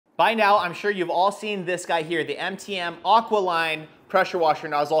By now, I'm sure you've all seen this guy here, the MTM AQUALINE pressure washer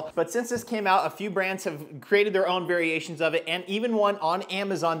nozzle. But since this came out, a few brands have created their own variations of it, and even one on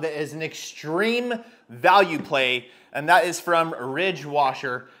Amazon that is an extreme value play, and that is from Ridge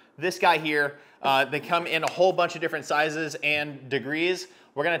Washer. This guy here, they come in a whole bunch of different sizes and degrees.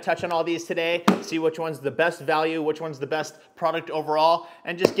 We're gonna touch on all these today, see which one's the best value, which one's the best product overall,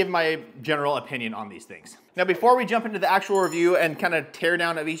 and just give my general opinion on these things. Now, before we jump into the actual review and kind of tear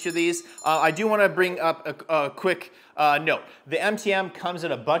down of each of these, I do wanna bring up a quick note. The MTM comes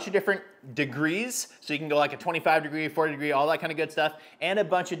in a bunch of different degrees, so you can go like a 25 degree, 40 degree, all that kind of good stuff, and a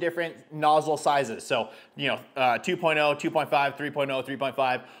bunch of different nozzle sizes. So, 2.0, 2.5, 3.0,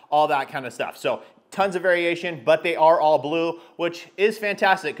 3.5, all that kind of stuff. So, tons of variation, but they are all blue, which is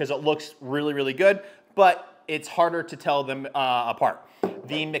fantastic because it looks really, really good, but it's harder to tell them apart.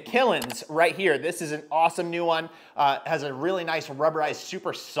 The McKillens right here, this is an awesome new one. Has a really nice rubberized,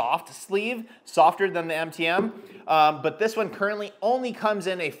 super soft sleeve, softer than the MTM. But this one currently only comes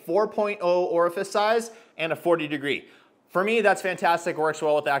in a 4.0 orifice size and a 40 degree. For me, that's fantastic. Works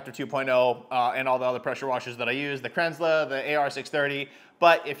well with the Active 2.0 and all the other pressure washers that I use, the Krenzla, the AR630.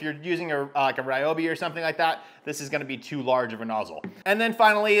 But if you're using like a Ryobi or something like that, this is gonna be too large of a nozzle. And then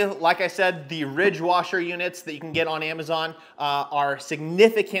finally, like I said, the Ridge washer units that you can get on Amazon are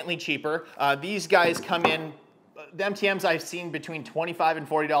significantly cheaper. These guys come in, the MTMs I've seen between $25 and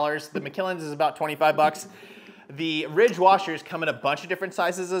 $40. The McKillens is about 25 bucks. The Ridge washers come in a bunch of different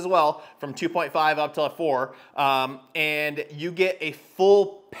sizes as well, from 2.5 up to a 4, and you get a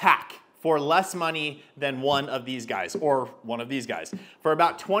full pack for less money than one of these guys, or one of these guys. For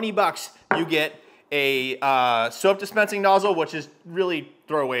about 20 bucks, you get a soap dispensing nozzle, which is really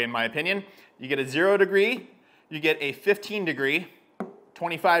throwaway in my opinion. You get a 0 degree, you get a 15 degree,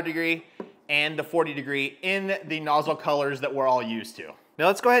 25 degree, and the 40 degree in the nozzle colors that we're all used to. Now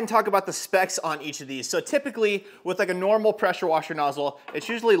let's go ahead and talk about the specs on each of these. So typically, with like a normal pressure washer nozzle, it's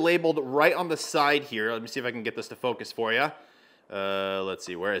usually labeled right on the side here. Let me see if I can get this to focus for you. Let's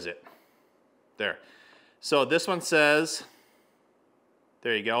see, where is it? There. So this one says,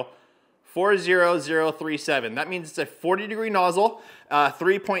 there you go, 40037. That means it's a 40 degree nozzle,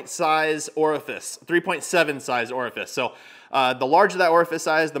 3.7 size orifice. So the larger that orifice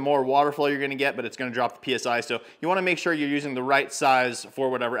size, the more water flow you're gonna get, but it's gonna drop the PSI. So you wanna make sure you're using the right size for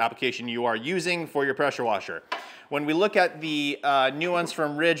whatever application you are using for your pressure washer. When we look at the new ones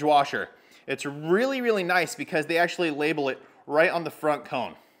from Ridge Washer, it's really, really nice because they actually label it right on the front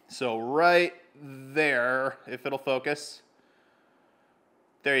cone. So right there, if it'll focus,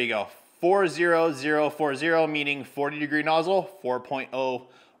 there you go. 40040, meaning 40 degree nozzle, 4.0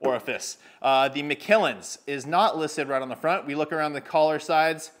 orifice. The McKillens is not listed right on the front. We look around the collar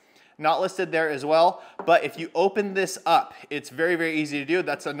sides, not listed there as well. But if you open this up, it's very, very easy to do.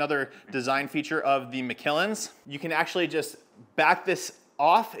 That's another design feature of the McKillens. You can actually just back this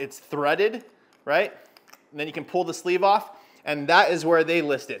off. It's threaded, right? And then you can pull the sleeve off, and that is where they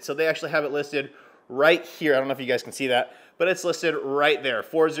list it. So they actually have it listed right here. I don't know if you guys can see that, but it's listed right there,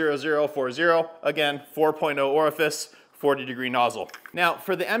 40040. Again, 4.0 orifice, 40 degree nozzle. Now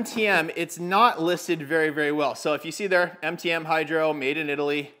for the MTM, it's not listed very, very well. So if you see there, MTM Hydro, made in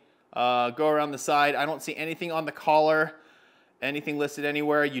Italy, go around the side. I don't see anything on the collar, anything listed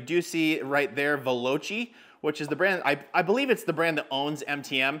anywhere. You do see right there, Veloci, which is the brand, I believe it's the brand that owns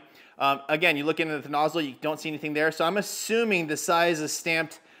MTM. Again, you look into the nozzle, you don't see anything there. So I'm assuming the size is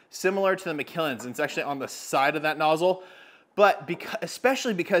stamped similar to the McKillens. It's actually on the side of that nozzle. But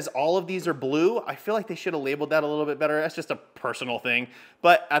especially because all of these are blue, I feel like they should have labeled that a little bit better. That's just a personal thing.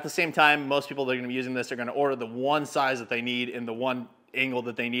 But at the same time, most people that are gonna be using this are gonna order the one size that they need in the one angle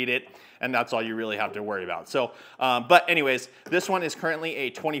that they need it, and that's all you really have to worry about. So, but anyways, this one is currently a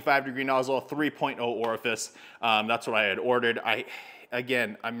 25 degree nozzle, 3.0 orifice. That's what I had ordered.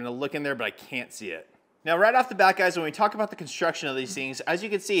 Again, I'm gonna look in there, but I can't see it. Now, right off the bat, guys, when we talk about the construction of these things, as you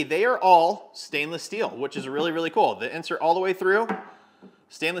can see, they are all stainless steel, which is really, really cool. The insert all the way through,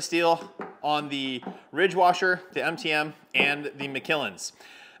 stainless steel on the Ridge Washer, the MTM, and the McKillens.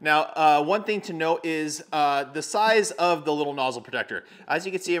 Now, one thing to note is the size of the little nozzle protector. As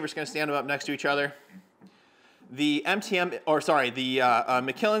you can see, we're just gonna stand them up next to each other. The McKillens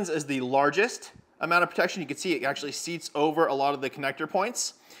is the largest amount of protection. You can see it actually seats over a lot of the connector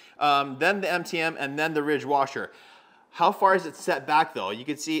points. Then the MTM, and then the Ridge Washer. How far is it set back though? You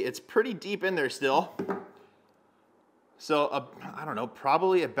can see it's pretty deep in there still. So I don't know,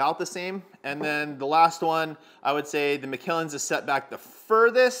 probably about the same. And then the last one, I would say the McKillens is set back the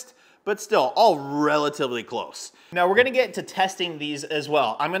furthest, but still all relatively close. Now we're gonna get to testing these as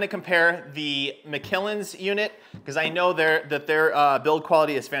well. I'm gonna compare the Macmillan's unit because I know that their build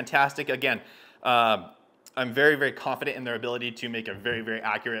quality is fantastic. Again, I'm very, very confident in their ability to make a very, very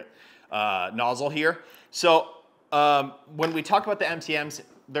accurate nozzle here. So when we talk about the MTMs,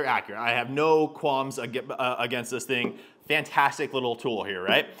 they're accurate. I have no qualms against this thing. Fantastic little tool here,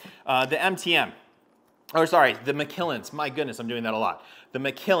 right? The MTM, or sorry, the Macmillan's. My goodness, I'm doing that a lot. The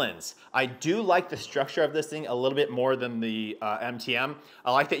Macmillan's. I do like the structure of this thing a little bit more than the MTM.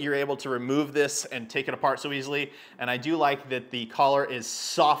 I like that you're able to remove this and take it apart so easily. And I do like that the collar is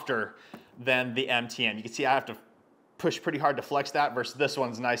softer than the MTM. You can see I have to push pretty hard to flex that versus this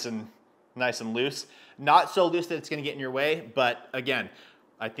one's nice and loose. Not so loose that it's gonna get in your way, but again,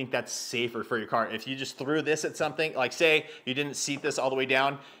 I think that's safer for your car. If you just threw this at something, like say you didn't seat this all the way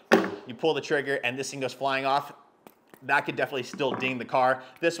down, you pull the trigger and this thing goes flying off, that could definitely still ding the car.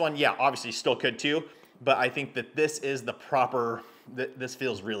 This one, yeah, obviously still could too, but I think that this is the proper, this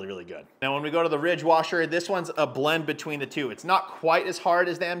feels really, really good. Now when we go to the ridge washer, this one's a blend between the two. It's not quite as hard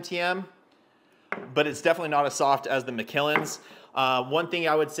as the MTM, but it's definitely not as soft as the Macmillan's. One thing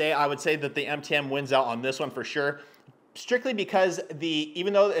I would say that the MTM wins out on this one for sure, strictly because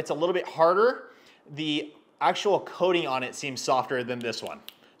even though it's a little bit harder, the actual coating on it seems softer than this one.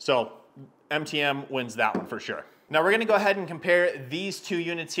 So MTM wins that one for sure. Now we're gonna go ahead and compare these two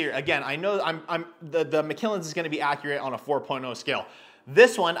units here. Again, I know the Macmillan's is gonna be accurate on a 4.0 scale.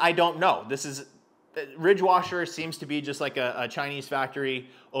 This one, I don't know. This is, Ridge Washer seems to be just like a Chinese factory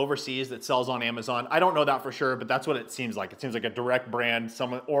overseas that sells on Amazon. I don't know that for sure, but that's what it seems like. It seems like a direct brand,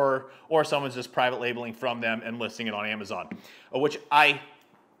 someone or someone's just private labeling from them and listing it on Amazon, which I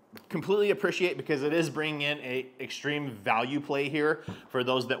completely appreciate because it is bringing in a extreme value play here for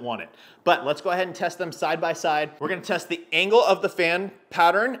those that want it. But let's go ahead and test them side by side. We're gonna test the angle of the fan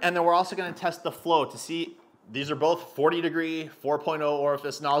pattern, and then we're also gonna test the flow to see. These are both 40-degree 4.0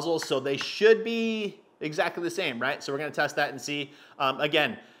 orifice nozzles, so they should be exactly the same, right? So we're gonna test that and see.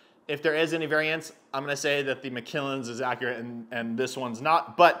 Again, if there is any variance, I'm gonna say that the Macmillan's is accurate and this one's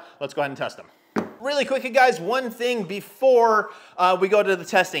not, but let's go ahead and test them. Really quickly, guys, one thing before we go to the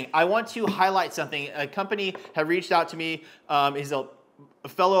testing. I want to highlight something. A company have reached out to me. He's a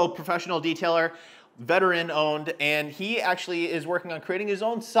fellow professional detailer, veteran owned, and he actually is working on creating his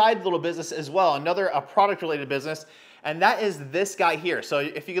own side little business as well, a product related business, and that is this guy here. So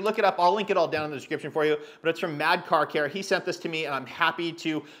if you can look it up, I'll link it all down in the description for you, but it's from Mad Car Care. He sent this to me and I'm happy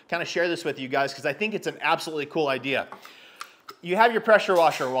to kind of share this with you guys because I think it's an absolutely cool idea. You have your pressure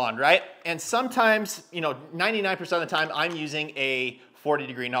washer wand, right? And sometimes, 99% of the time I'm using a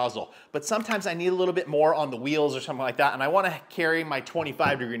 40-degree nozzle, but sometimes I need a little bit more on the wheels or something like that, and I want to carry my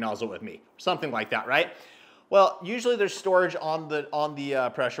 25-degree nozzle with me, something like that, right? Well, usually there's storage on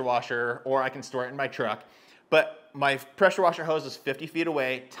the pressure washer, or I can store it in my truck, but my pressure washer hose is 50 feet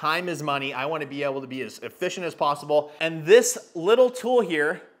away. Time is money. I want to be able to be as efficient as possible, and this little tool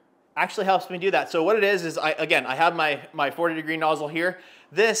here actually helps me do that. So what it is I have my 40-degree nozzle here.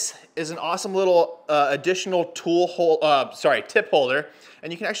 This is an awesome little additional tip holder,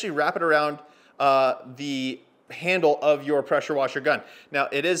 and you can actually wrap it around the handle of your pressure washer gun. Now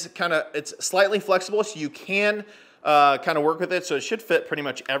it's slightly flexible, so you can kind of work with it. So it should fit pretty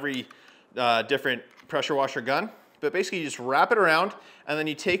much every different pressure washer gun. But basically you just wrap it around, and then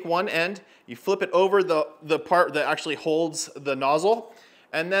you take one end, you flip it over the part that actually holds the nozzle,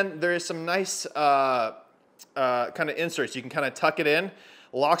 and then there is some nice kind of inserts. You can kind of tuck it in,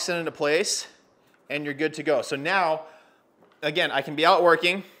 locks it into place, and you're good to go. So now, again, I can be out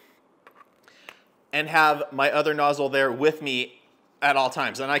working and have my other nozzle there with me at all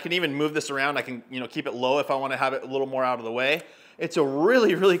times. And I can even move this around. I can keep it low if I want to have it a little more out of the way. It's a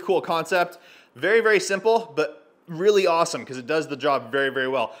really, really cool concept. Very, very simple, but really awesome because it does the job very, very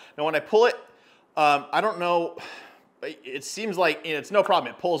well. Now when I pull it, I don't know, it seems like it's no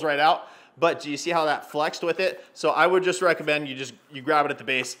problem. It pulls right out. But do you see how that flexed with it? So I would just recommend you grab it at the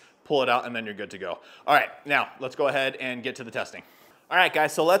base, pull it out, and then you're good to go. All right, now let's go ahead and get to the testing. All right,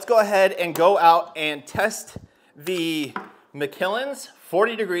 guys, so let's go ahead and go out and test the Macmillan's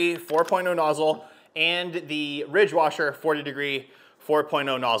 40-degree 4.0 nozzle and the Ridge Washer 40-degree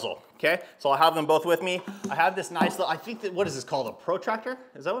 4.0 nozzle, okay? So I'll have them both with me. I have this nice little, what is this called, a protractor?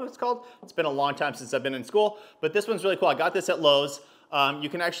 Is that what it's called? It's been a long time since I've been in school, but this one's really cool. I got this at Lowe's. You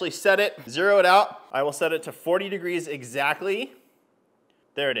can actually set it, zero it out. I will set it to 40 degrees exactly.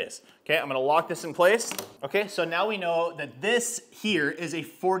 There it is. Okay, I'm gonna lock this in place. Okay, so now we know that this here is a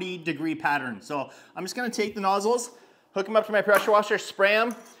 40-degree pattern. So I'm just gonna take the nozzles, hook them up to my pressure washer, spray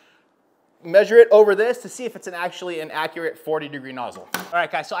them, measure it over this to see if it's actually an accurate 40-degree nozzle. All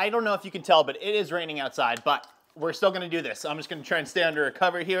right, guys, so I don't know if you can tell, but it is raining outside, but we're still gonna do this. So I'm just gonna try and stay under a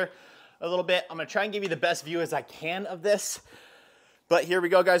cover here a little bit. I'm gonna try and give you the best view as I can of this. But here we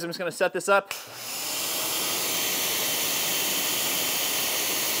go, guys. I'm just gonna set this up.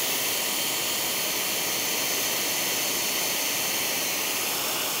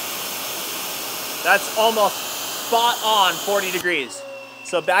 That's almost spot on 40 degrees.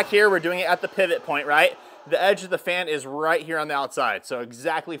 So back here, we're doing it at the pivot point, right? The edge of the fan is right here on the outside. So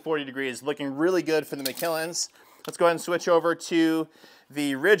exactly 40 degrees, looking really good for the Macmillans. Let's go ahead and switch over to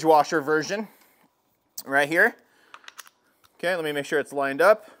the ridge washer version right here. Okay, let me make sure it's lined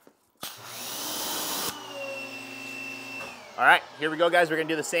up. All right, here we go, guys. We're gonna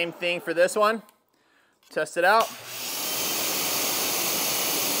do the same thing for this one. Test it out.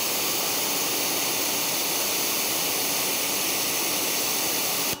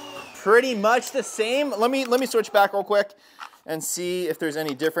 Pretty much the same. Let me switch back real quick and see if there's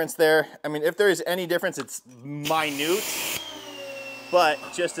any difference there. I mean, if there is any difference, it's minute, but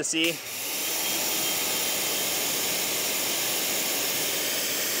just to see.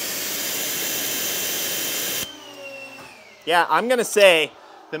 Yeah, I'm gonna say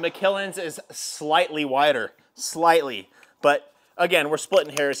the Macmillans is slightly wider, slightly, but again, we're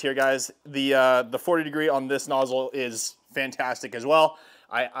splitting hairs here, guys. The 40 degree on this nozzle is fantastic as well.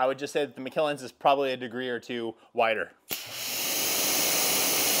 I would just say that the Macmillans is probably a degree or two wider.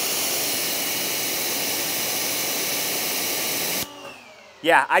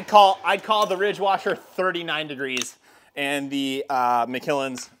 Yeah, I'd call the ridge washer 39 degrees and the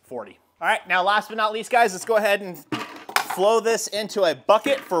Macmillans 40. All right, now last but not least, guys, let's go ahead and flow this into a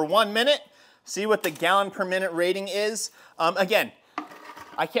bucket for 1 minute. See what the gallon per minute rating is. Again,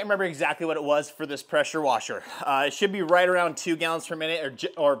 I can't remember exactly what it was for this pressure washer. It should be right around 2 gallons per minute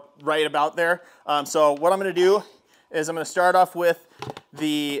or right about there. So what I'm gonna do is I'm gonna start off with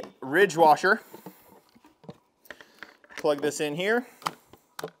the ridge washer. Plug this in here.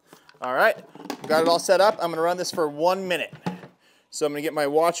 All right, got it all set up. I'm gonna run this for 1 minute. So I'm gonna get my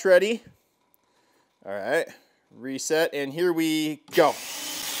watch ready. All right, reset, and here we go.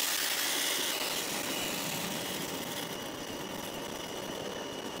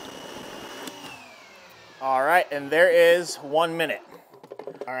 All right, and there is 1 minute.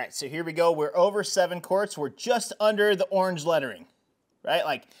 All right, so here we go. We're over 7 quarts. We're just under the orange lettering, right?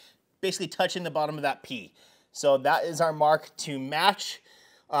 Like basically touching the bottom of that P. So that is our mark to match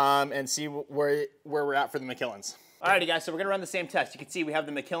and see where we're at for the Macmillans. All righty, guys, so we're gonna run the same test. You can see we have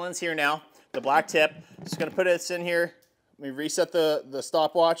the Macmillans here now, the black tip. Just gonna put this in here. Let me reset the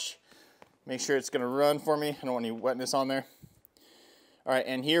stopwatch. Make sure it's gonna run for me. I don't want any wetness on there. All right,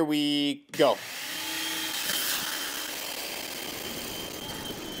 and here we go.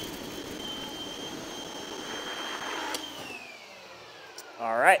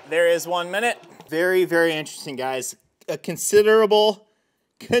 All right, there is 1 minute. Very, very interesting, guys. A considerable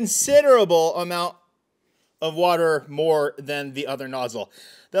amount of water more than the other nozzle.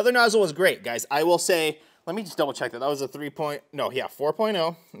 The other nozzle was great, guys. I will say, let me just double check that. That was a 4.0.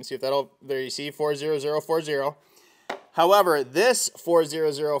 Let me see if that'll, there you see, 40040. However, this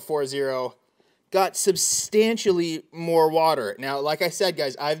 40040 got substantially more water. Now, like I said,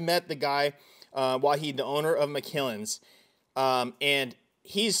 guys, I've met the guy, Wahid, the owner of Macmillans, and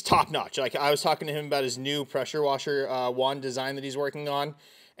he's top notch. Like I was talking to him about his new pressure washer wand design that he's working on.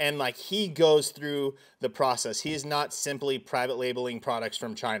 And like he goes through the process. He is not simply private labeling products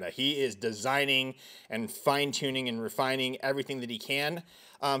from China. He is designing and fine tuning and refining everything that he can.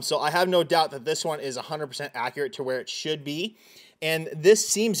 So I have no doubt that this one is 100% accurate to where it should be. And this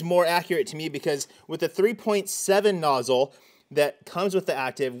seems more accurate to me because with the 3.7 nozzle that comes with the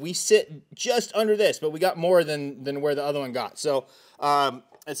Active, we sit just under this, but we got more than where the other one got. So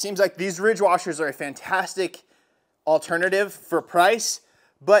it seems like these ridge washers are a fantastic alternative for price,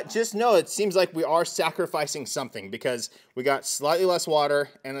 but just know it seems like we are sacrificing something because we got slightly less water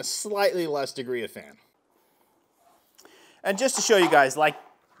and a slightly less degree of fan. And just to show you guys, like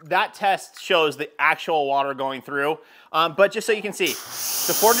that test shows the actual water going through, but just so you can see,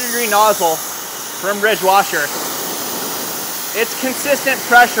 the 40-degree nozzle from ridge washer, it's consistent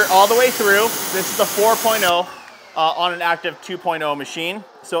pressure all the way through. This is the 4.0 on an Active 2.0 machine.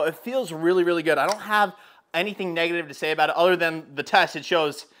 So it feels really, really good. I don't have anything negative to say about it other than the test. It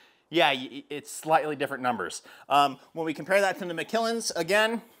shows, yeah, it's slightly different numbers. When we compare that to the Macmillans,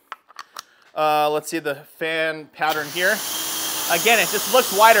 again, let's see the fan pattern here. Again, it just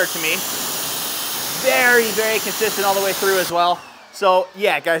looks wider to me. Very, very consistent all the way through as well. So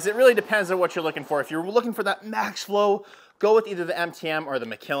yeah, guys, it really depends on what you're looking for. If you're looking for that max flow, go with either the MTM or the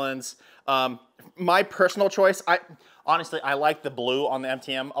McKillen's. My personal choice, honestly, I like the blue on the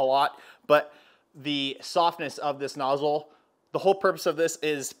MTM a lot, but the softness of this nozzle, the whole purpose of this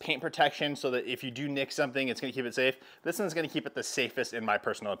is paint protection so that if you do nick something, it's gonna keep it safe. This one's gonna keep it the safest in my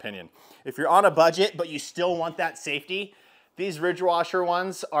personal opinion. If you're on a budget, but you still want that safety, these ridge washer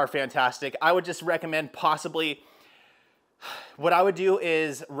ones are fantastic. I would just recommend possibly, what I would do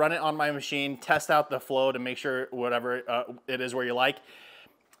is run it on my machine, test out the flow to make sure whatever it is where you like.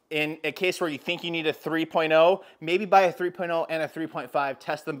 In a case where you think you need a 3.0, maybe buy a 3.0 and a 3.5,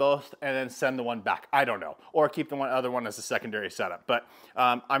 test them both, and then send the one back. I don't know. Or keep the other one as a secondary setup. But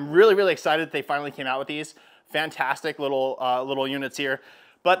I'm really, really excited that they finally came out with these. Fantastic little units here.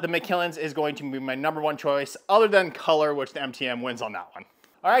 But the McKillen's is going to be my #1 choice, other than color, which the MTM wins on that one.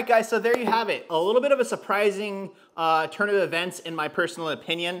 All right, guys, so there you have it. A little bit of a surprising turn of events in my personal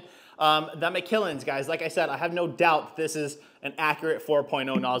opinion. The McKillen's, guys, like I said, I have no doubt this is an accurate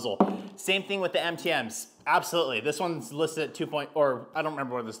 4.0 nozzle. Same thing with the MTMs. Absolutely. This one's listed at 2. Or I don't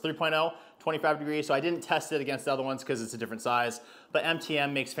remember what this is, 3.0, 25 degrees. So I didn't test it against the other ones because it's a different size. But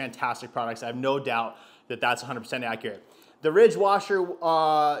MTM makes fantastic products. I have no doubt that that's 100% accurate. The ridge washer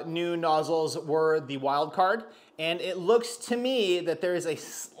new nozzles were the wild card. And it looks to me that there is a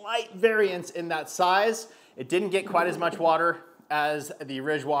slight variance in that size. It didn't get quite as much water as the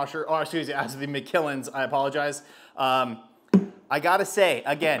ridge washer, or excuse me, as the McKillen's, I apologize. I gotta say,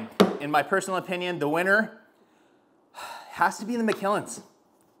 again, in my personal opinion, the winner has to be the McKillen's.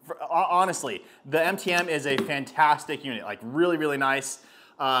 Honestly, the MTM is a fantastic unit, like really, really nice.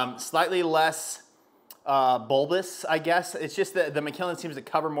 Slightly less bulbous, I guess. It's just that the McKillen seems to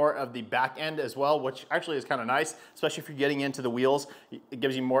cover more of the back end as well, which actually is kind of nice, especially if you're getting into the wheels. It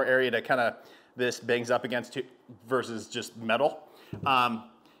gives you more area to kind of, this bangs up against versus just metal.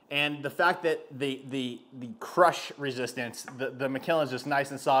 And the fact that the crush resistance, the McKillen's just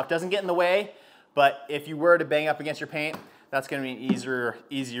nice and soft, doesn't get in the way, but if you were to bang up against your paint, that's gonna be an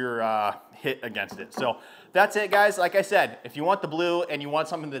easier hit against it. So that's it, guys. Like I said, if you want the blue and you want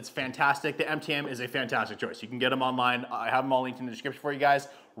something that's fantastic, the MTM is a fantastic choice. You can get them online. I have them all linked in the description for you guys.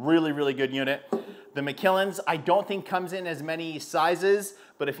 Really, really good unit. The McKillen's, I don't think comes in as many sizes,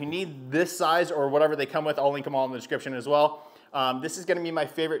 but if you need this size or whatever they come with, I'll link them all in the description as well. This is gonna be my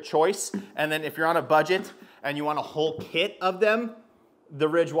favorite choice. And then if you're on a budget and you want a whole kit of them, the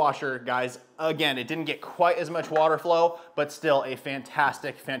ridge washer, guys, again, it didn't get quite as much water flow, but still a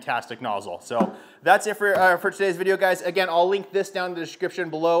fantastic, fantastic nozzle. So that's it for today's video, guys. Again, I'll link this down in the description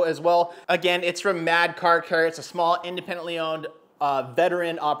below as well. Again, it's from Mad Car Care. It's a small, independently owned,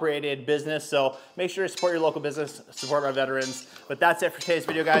 veteran-operated business. So make sure to support your local business, support our veterans. But that's it for today's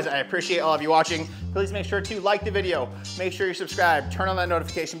video, guys. I appreciate all of you watching. Please make sure to like the video, make sure you subscribe, turn on that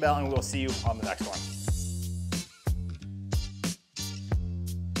notification bell, and we'll see you on the next one.